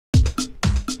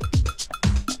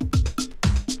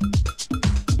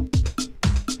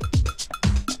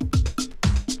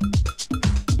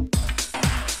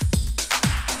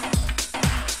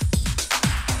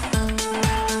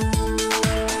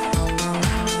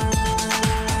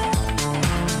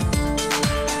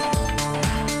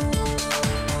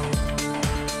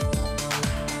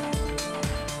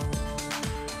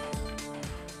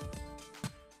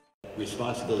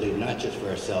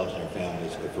ourselves and our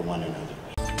families, but for one another.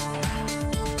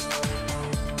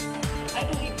 I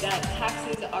believe that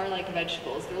taxes are like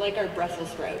vegetables. They're like our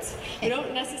Brussels sprouts. We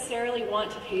don't necessarily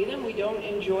want to pay them. We don't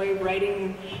enjoy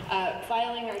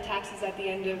filing our taxes at the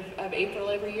end of April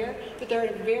every year, but they're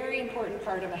a very important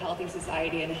part of a healthy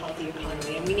society and a healthy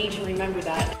economy, and we need to remember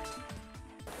that.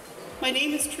 My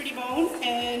name is Trudy Bone,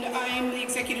 and I'm the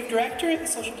Executive Director at the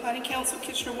Social Planning Council,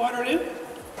 Kitchener-Waterloo.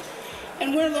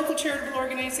 And we're a local charitable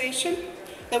organization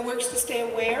that works to stay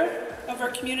aware of our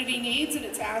community needs and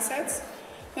its assets.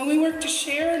 And we work to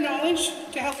share knowledge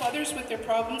to help others with their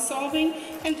problem solving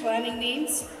and planning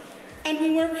needs. And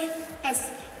we work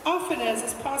as often as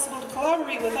is possible to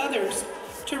collaborate with others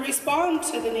to respond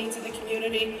to the needs of the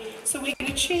community so we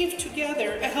can achieve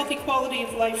together a healthy quality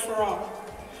of life for all.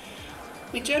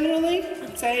 We generally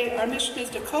say our mission is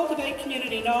to cultivate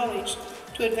community knowledge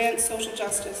to advance social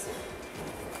justice.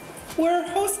 We're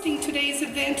hosting today's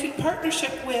event in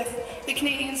partnership with the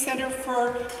Canadian Centre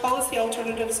for Policy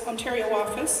Alternatives Ontario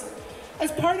office as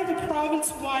part of a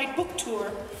province-wide book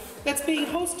tour that's being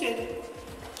hosted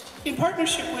in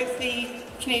partnership with the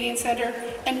Canadian Centre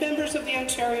and members of the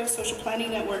Ontario Social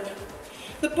Planning Network.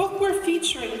 The book we're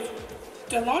featuring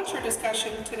to launch our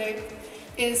discussion today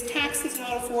is Tax is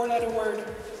Not a Four-Letter Word,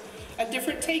 a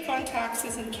different take on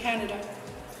taxes in Canada.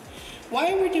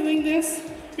 Why are we doing this?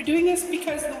 We're doing this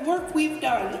because the work we've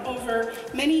done over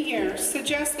many years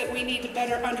suggests that we need to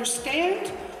better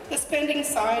understand the spending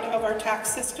side of our tax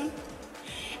system.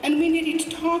 And we need to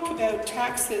talk about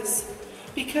taxes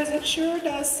because it sure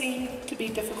does seem to be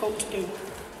difficult to do.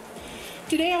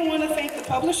 Today I want to thank the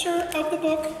publisher of the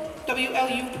book,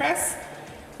 WLU Press,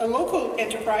 a local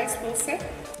enterprise, we'll say.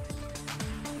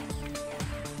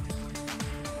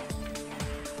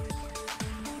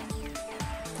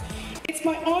 It's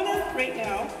my honor right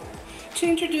now to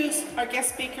introduce our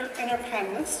guest speaker and our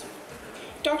panelists.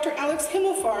 Dr. Alex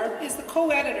Himelfarb is the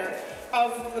co-editor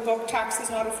of the book Tax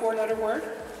is Not a Four-Letter Word.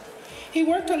 He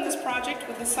worked on this project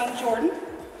with his son Jordan,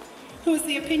 who is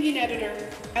the opinion editor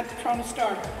at the Toronto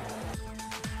Star.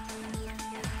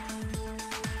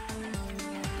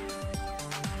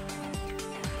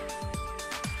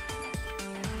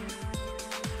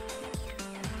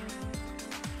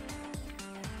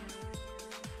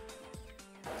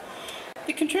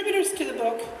 The contributors to the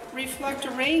book reflect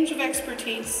a range of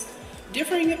expertise,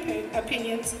 differing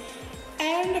opinions,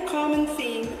 and a common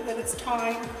theme that it's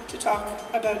time to talk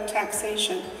about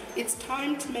taxation. It's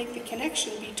time to make the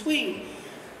connection between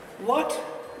what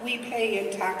we pay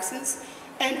in taxes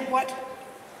and what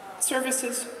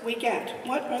services we get.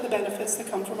 What are the benefits that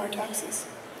come from our taxes?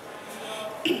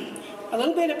 A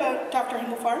little bit about Dr.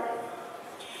 Himelfarb.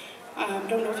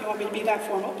 Don't know if you want me to be that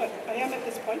formal, but I am at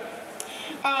this point.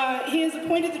 He is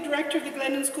appointed the director of the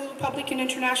Glendon School of Public and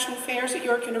International Affairs at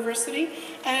York University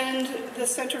and the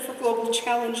Centre for Global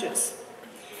Challenges.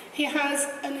 He has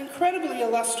an incredibly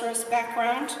illustrious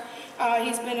background.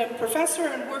 He's been a professor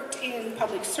and worked in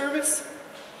public service.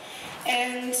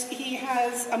 And he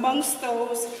has, amongst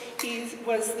those, he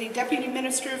was the Deputy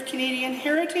Minister of Canadian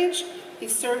Heritage. He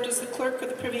served as the Clerk of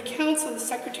the Privy Council, the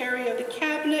Secretary of the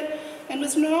Cabinet, and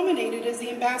was nominated as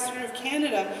the Ambassador of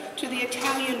Canada to the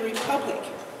Italian Republic,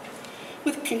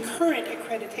 with concurrent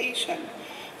accreditation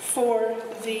for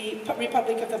the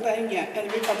Republic of Albania and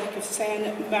the Republic of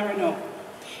San Marino,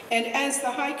 and as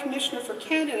the High Commissioner for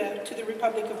Canada to the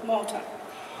Republic of Malta.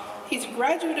 He's a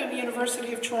graduate of the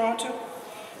University of Toronto,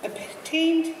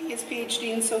 obtained his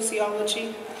PhD in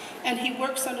sociology, and he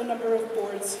works on a number of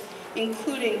boards,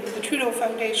 including the Trudeau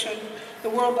Foundation, the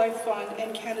World Life Fund,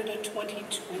 and Canada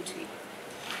 2020.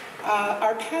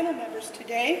 Our panel members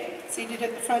today, seated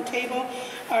at the front table,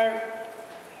 are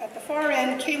at the far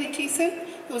end, Kaylee Thiessen,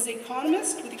 who is an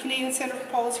economist with the Canadian Centre for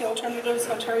Policy Alternatives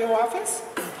Ontario office,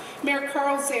 Mayor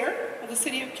Carl Zaire of the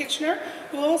City of Kitchener,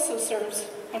 who also serves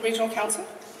on Regional Council,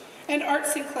 and Art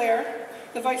Sinclair,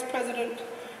 the Vice President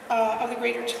of the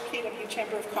Greater KW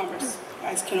Chamber of Commerce. You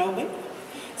guys can all wait.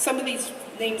 Some of these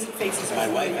names and faces are My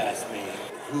familiar. wife asked me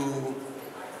who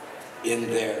in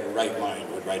their right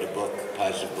mind would write a book, a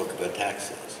positive book about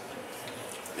taxes.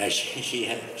 Now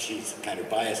she's kind of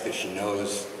biased because she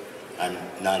knows I'm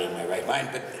not in my right mind,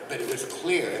 but it was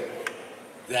clear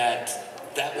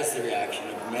that that was the reaction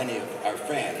of many of our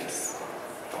friends.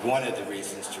 One of the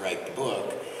reasons to write the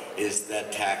book is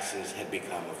that taxes had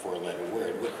become a four-letter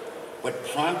word. What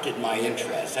prompted my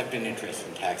interest, I've been interested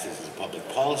in taxes as a public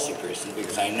policy person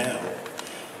because I know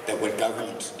that what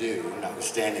governments do,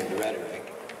 notwithstanding the rhetoric,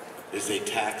 is they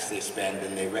tax, they spend,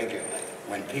 and they regulate.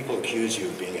 When people accuse you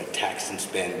of being a tax and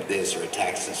spend this or a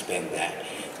tax and spend that,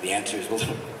 the answer is, well,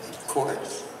 of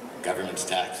course. Governments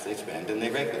tax, they spend, and they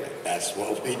regulate. That's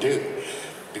what we do.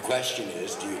 The question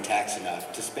is, do you tax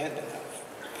enough to spend enough?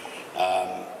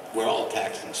 We're all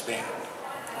tax and spend.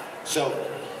 So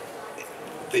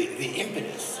the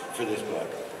impetus for this book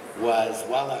was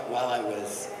while I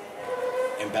was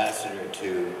ambassador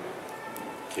to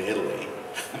Italy.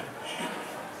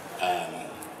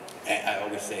 I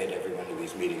always say at every one of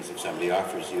these meetings, if somebody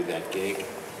offers you that gig,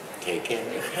 take it.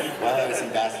 While I was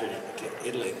ambassador to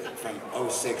Italy from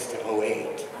 06 to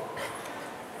 08,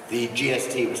 the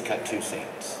GST was cut 2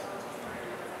 cents.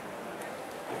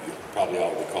 You probably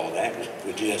all recall that.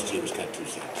 The GST was cut 2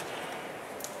 cents.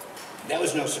 That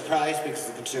was no surprise because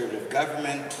the Conservative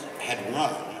government had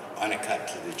run on a cut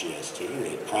to the GST. They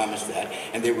had promised that,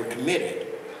 and they were committed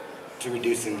to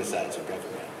reducing the size of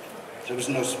government. So it was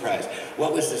no surprise.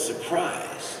 What was the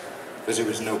surprise was there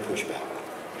was no pushback.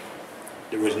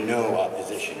 There was no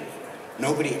opposition.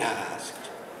 Nobody asked,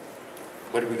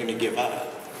 what are we going to give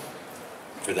up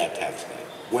for that tax cut?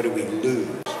 What do we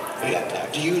lose for that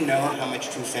tax? Do you know how much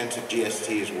 2 cents of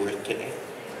GST is worth today?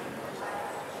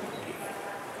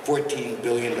 $14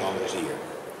 billion a year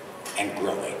and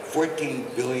growing.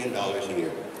 $14 billion a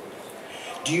year.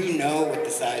 Do you know what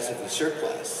the size of the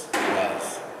surplus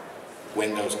was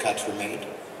when those cuts were made?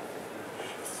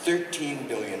 $13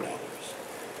 billion.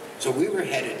 So we were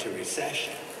headed to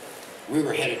recession. We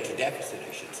were headed to deficit,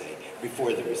 I should say,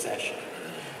 before the recession.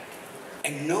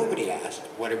 And nobody asked,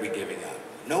 what are we giving up?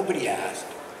 Nobody asked.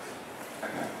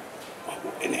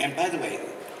 And by the way,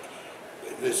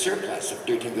 the surplus of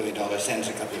 $13 billion sends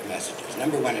a couple of messages.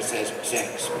 Number one, it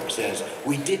says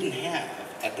we didn't have,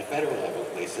 at the federal level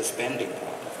at least, a spending problem.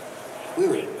 We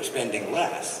were spending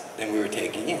less than we were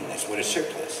taking in. That's what a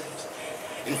surplus is.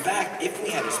 In fact, if we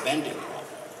had a spending problem,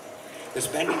 the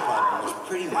spending problem was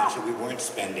pretty much that we weren't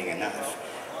spending enough.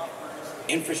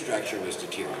 Infrastructure was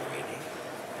deteriorating.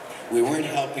 We weren't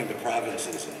helping the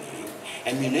provinces in need.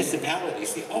 And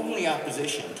municipalities, the only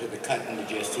opposition to the cut in the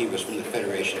GST was from the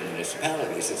Federation of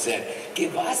Municipalities that said,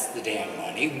 give us the damn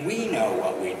money, we know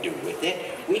what we do with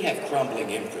it, we have crumbling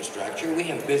infrastructure, we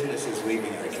have businesses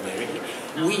leaving our community,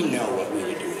 we know what we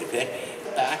would do with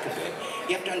it. Back of it,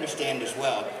 you have to understand as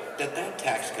well that that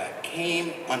tax cut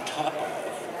came on top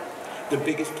of the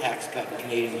biggest tax cut in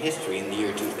Canadian history in the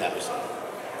year 2000.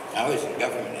 I was in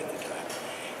government at the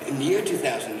time. In the year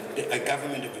 2000, a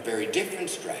government of a very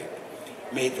different stripe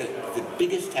made the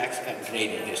biggest tax cut in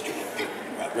Canadian history,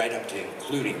 right up to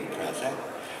including the present,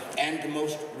 and the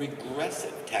most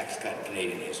regressive tax cut in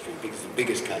Canadian history because the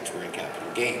biggest cuts were in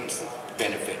capital gains that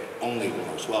benefit only the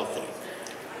most wealthy.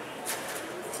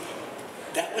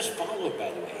 That was followed,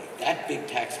 by the way, that big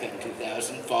tax cut in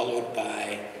 2000, followed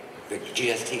by the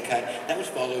GST cut, that was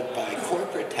followed by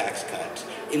corporate tax cuts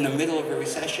in the middle of a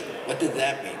recession. What did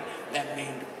that mean? That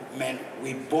meant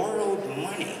we borrowed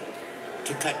money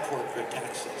to cut corporate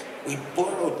taxes. We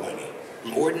borrowed money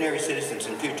from ordinary citizens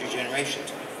and future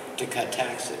generations to cut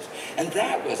taxes. And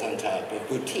that was on top of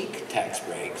boutique tax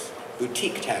breaks,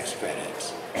 boutique tax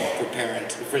credits for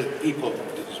parents, for people,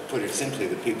 to put it simply,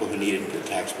 the people who needed the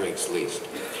tax breaks least.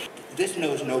 This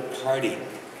knows no party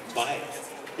bias.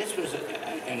 This was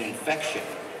an infection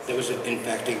that was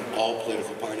infecting all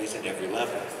political parties at every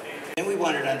level. And we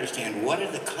wanted to understand what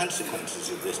are the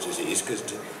consequences of this disease, because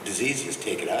diseases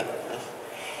take it out of us.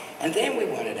 And then we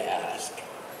wanted to ask,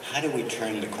 how do we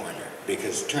turn the corner?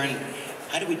 Because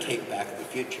how do we take back the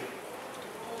future?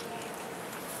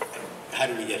 How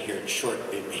do we get here in short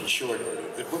order?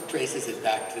 The book traces it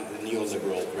back to the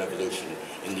neoliberal revolution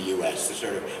in the US, the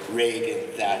sort of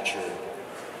Reagan, Thatcher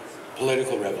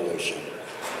political revolution.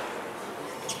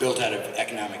 It's built out of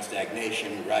economic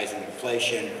stagnation, rising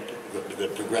inflation, the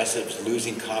progressives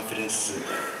losing confidence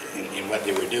in what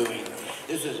they were doing.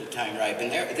 This was a time ripe, and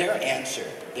their answer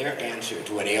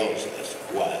to what ails us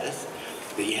was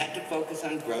that you had to focus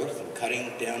on growth and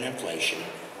cutting down inflation,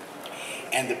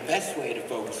 and the best way to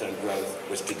focus on growth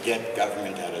was to get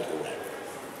government out of the way.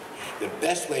 The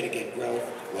best way to get growth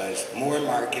was more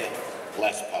market,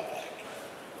 less public.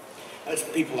 That's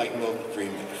people like Milton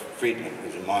Friedman,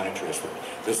 who's a monetarist,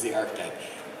 was the archetype.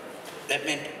 That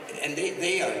meant, and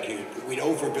they argued that we'd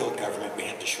overbuild government, we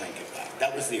had to shrink it back.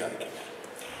 That was the argument.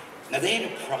 Now they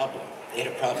had a problem. They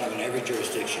had a problem in every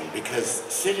jurisdiction because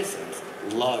citizens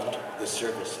loved the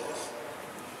services.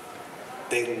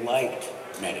 They liked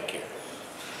Medicare.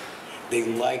 They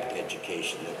liked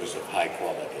education that was of high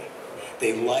quality.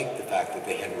 They liked the fact that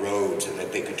they had roads and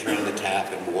that they could turn the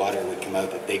tap and water would come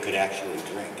out that they could actually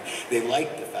drink. They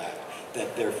liked the fact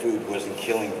that their food wasn't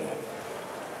killing them,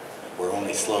 or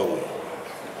only slowly.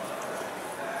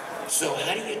 So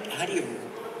how do you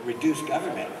reduce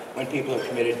government? when people are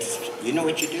committed to, you know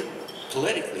what you do?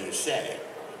 Politically, you say,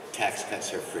 tax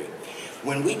cuts are free.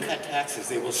 When we cut taxes,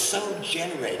 they will so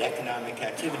generate economic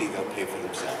activity they'll pay for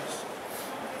themselves.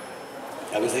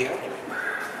 That was the argument.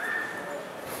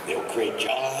 They'll create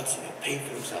jobs and they'll pay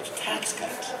for themselves. Tax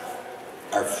cuts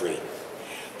are free.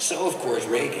 So, of course,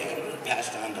 Reagan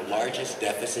passed on the largest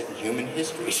deficit in human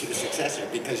history to the successor,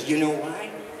 because you know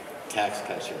why? Tax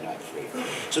cuts are not free.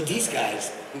 So these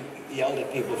guys who yelled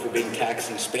at people for being tax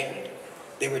and spend,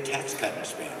 they were tax cut and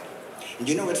spend. And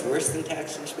you know what's worse than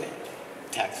tax and spend?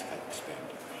 Tax cut and spend.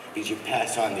 Because you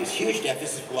pass on these huge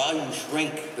deficits while you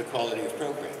shrink the quality of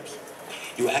programs.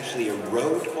 You actually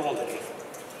erode quality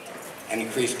and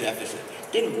increase deficit.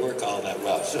 Didn't work all that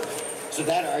well. So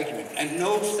that argument, and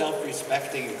no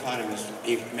self-respecting economist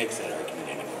even makes that argument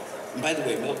anymore. And by the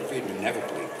way, Milton Friedman never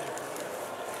believed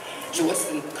that. So what's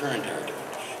the current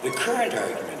argument? The current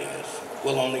argument is,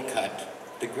 we'll only cut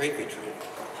the gravy train.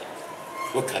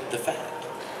 We'll cut the fat.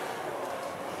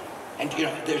 And you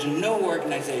know, there's no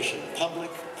organization,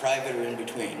 public, private, or in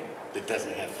between, that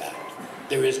doesn't have fat.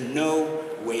 There is no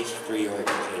waste-free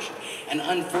organization. And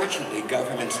unfortunately,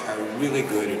 governments are really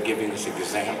good at giving us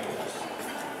examples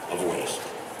of waste.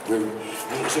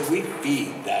 So we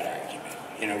feed that argument,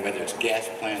 you know, whether it's gas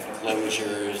plant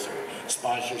closures or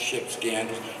sponsorship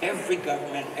scandals, every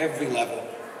government, every level,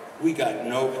 we got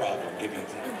no problem giving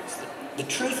examples. The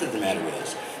truth of the matter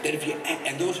is that if you,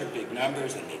 and those are big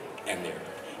numbers,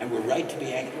 and we're right to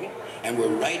be angry, and we're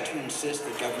right to insist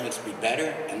that governments be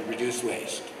better and reduce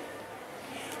waste.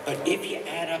 But if you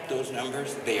add up those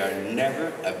numbers, they are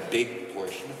never a big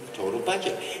portion of the total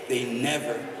budget. They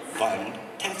never fund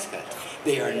tax cuts.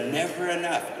 They are never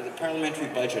enough. The Parliamentary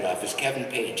Budget Office, Kevin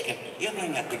Page, kept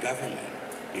yelling at the government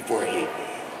before he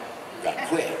got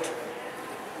quit.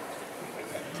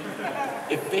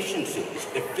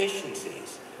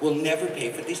 Efficiencies will never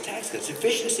pay for these tax cuts.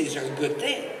 Efficiencies are a good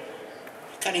thing.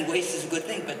 Cutting waste is a good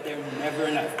thing, but they're never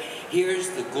enough.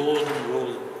 Here's the golden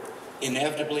rule,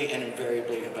 inevitably and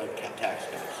invariably, about tax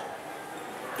cuts.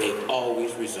 They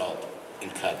always result in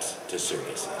cuts to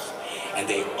services. And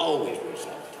they always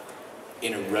result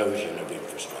in erosion of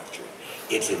infrastructure.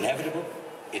 It's inevitable,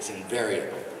 it's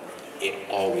invariable, it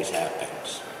always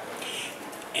happens.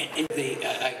 And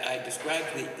I described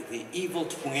the evil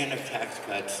twin of tax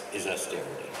cuts is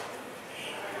austerity.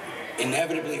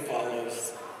 Inevitably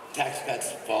follows tax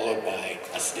cuts followed by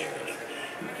austerity.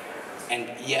 And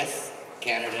yes,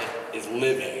 Canada is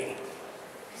living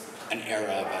an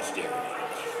era of austerity.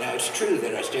 Now, it's true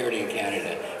that austerity in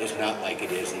Canada is not like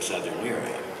it is in Southern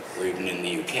Europe or even in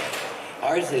the UK.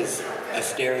 Ours is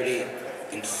austerity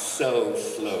in so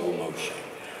slow motion,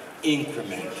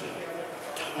 incremental,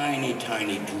 tiny,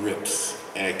 tiny drips,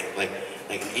 like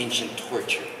an ancient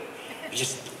torture.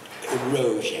 Just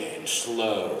erosion,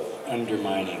 slow,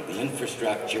 undermining the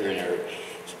infrastructure and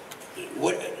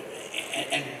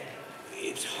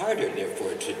it's harder,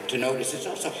 therefore, to notice. It's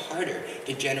also harder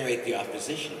to generate the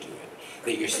opposition to it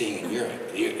that you're seeing in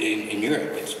Europe. In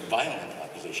Europe, it's violent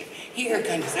opposition. Here,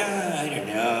 kind of, I don't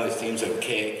know, it seems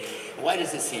okay. Why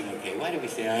does it seem okay? Why do we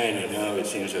say, I don't know, it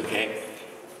seems okay?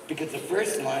 Because the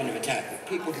first line of attack, the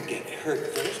people who get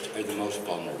hurt first are the most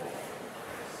vulnerable.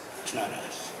 It's not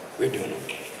us. We're doing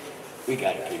okay. We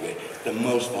got it pretty good. The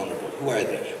most vulnerable, who are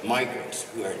they? Migrants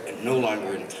who are no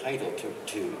longer entitled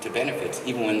to benefits,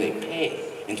 even when they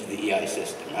pay into the EI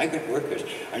system. Migrant workers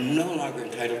are no longer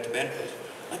entitled to benefits.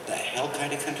 What the hell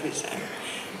kind of country is that?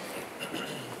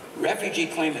 Refugee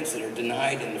claimants that are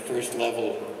denied in the first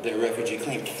level their refugee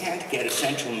claim can't get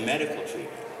essential medical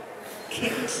treatment.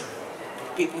 Kids,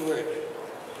 people who are,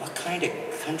 what kind of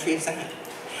country is that?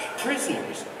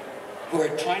 Prisoners who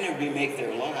are trying to remake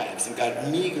their lives and got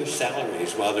meager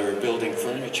salaries while they were building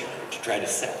furniture to try to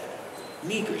sell.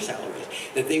 Meager salaries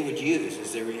that they would use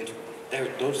as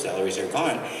those salaries are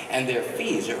gone and their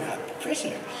fees are up.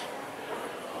 Prisoners.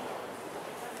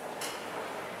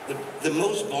 The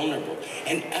most vulnerable.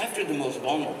 And after the most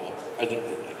vulnerable are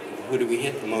who do we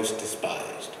hit? The most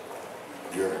despised.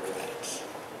 Bureaucrats.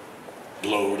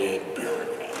 Bloated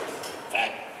bureaucrats.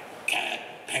 Fat cat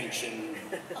pension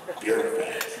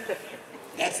bureaucrats.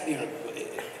 That's, you know,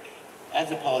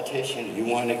 as a politician, you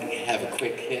want to have a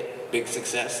quick hit, big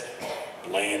success,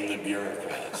 blame the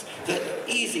bureaucrats. The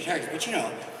easy targets, but you know,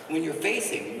 when you're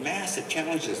facing massive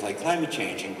challenges like climate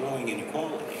change and growing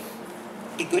inequality,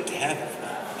 it'd be good to have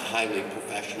a highly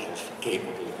professional,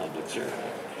 capable public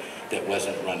servant that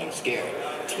wasn't running scared.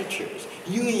 Teachers,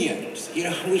 unions, you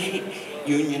know,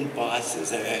 union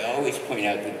bosses. I always point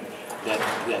out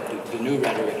that the new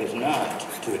rhetoric is not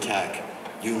to attack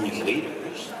union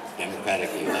leaders,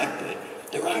 democratically elected.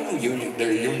 There are no union, there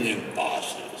are union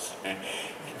bosses.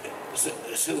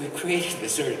 So we created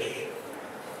this sort of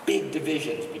big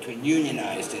divisions between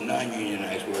unionized and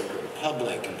non-unionized workers,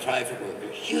 public and private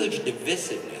workers, huge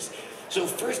divisiveness. So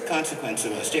first consequence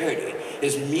of austerity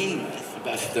is meanness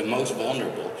about the most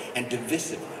vulnerable and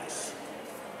divisiveness.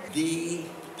 The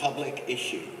public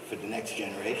issue for the next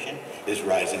generation is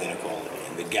rising inequality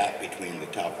and the gap between the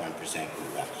top 1% and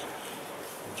the rest.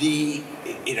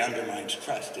 It undermines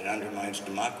trust, it undermines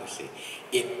democracy.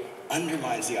 It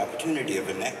undermines the opportunity of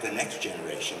the next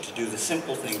generation to do the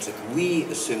simple things that we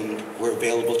assumed were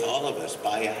available to all of us.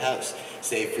 Buy a house,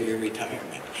 save for your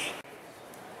retirement.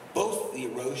 Both the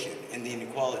erosion and the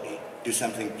inequality do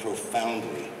something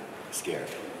profoundly scary.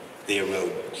 They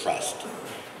erode trust,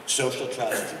 social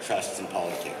trust and trust in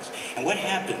politics. And what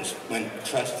happens when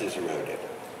trust is eroded?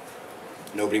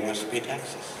 Nobody wants to pay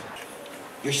taxes.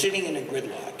 You're sitting in a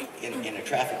gridlock in a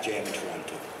traffic jam in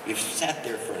Toronto. You've sat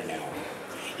there for an hour.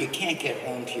 You can't get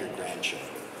home to your grandchildren,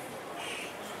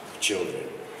 children,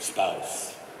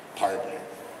 spouse, partner.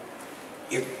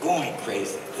 You're going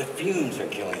crazy. The fumes are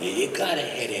killing you. You got a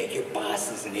headache. Your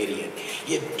boss is an idiot.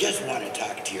 You just want to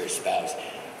talk to your spouse,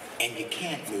 and you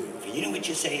can't move. And you know what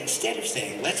you say? Instead of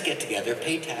saying, let's get together,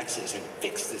 pay taxes, and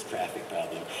fix this traffic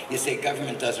problem, you say,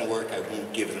 government doesn't work, I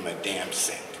won't give them a damn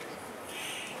cent.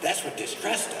 That's what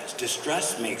distrust does.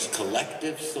 Distrust makes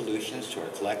collective solutions to our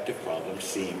collective problems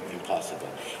seem impossible.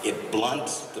 It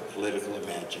blunts the political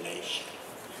imagination.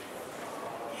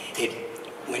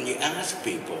 When you ask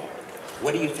people,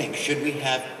 what do you think? Should we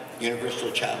have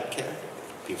universal child care?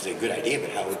 People say, good idea,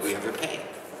 but how would we ever pay?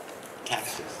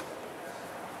 Taxes.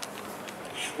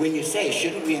 When you say,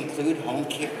 shouldn't we include home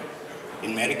care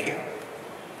in Medicare?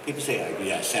 People say, oh,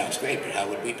 yeah, sounds great, but how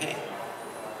would we pay?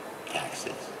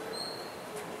 Taxes.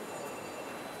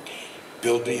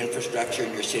 Build the infrastructure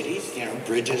in your cities. You know,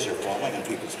 bridges are falling on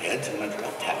people's heads in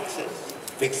Montreal. Taxes.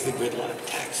 Fix the gridlock.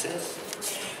 Taxes.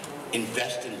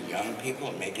 Invest in young people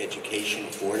and make education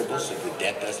affordable so the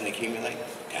debt doesn't accumulate.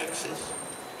 Taxes.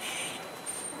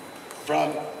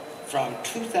 From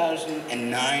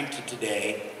 2009 to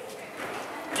today,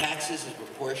 taxes as a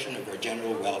proportion of our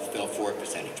general wealth fell 4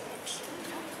 percentage points.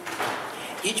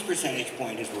 Each percentage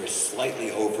point is worth slightly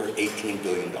over $18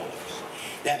 billion.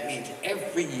 That means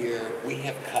every year we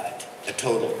have cut a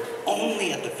total,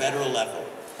 only at the federal level,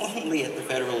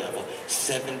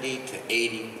 70 to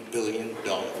 $80 billion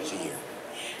a year.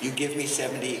 You give me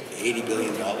 70, $80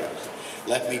 billion,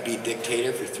 let me be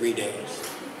dictator for 3 days,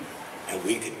 and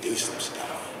we could do some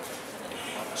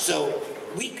stuff. So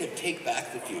we could take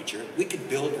back the future, we could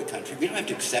build the country, we don't have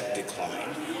to accept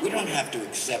decline, we don't have to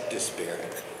accept despair.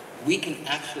 We can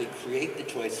actually create the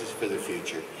choices for the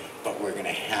future, but we're going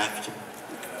to have to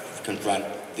confront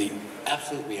the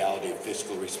absolute reality of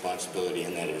fiscal responsibility,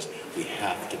 and that is we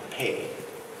have to pay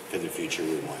for the future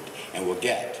we want, and we'll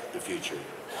get the future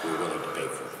we're willing to pay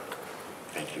for.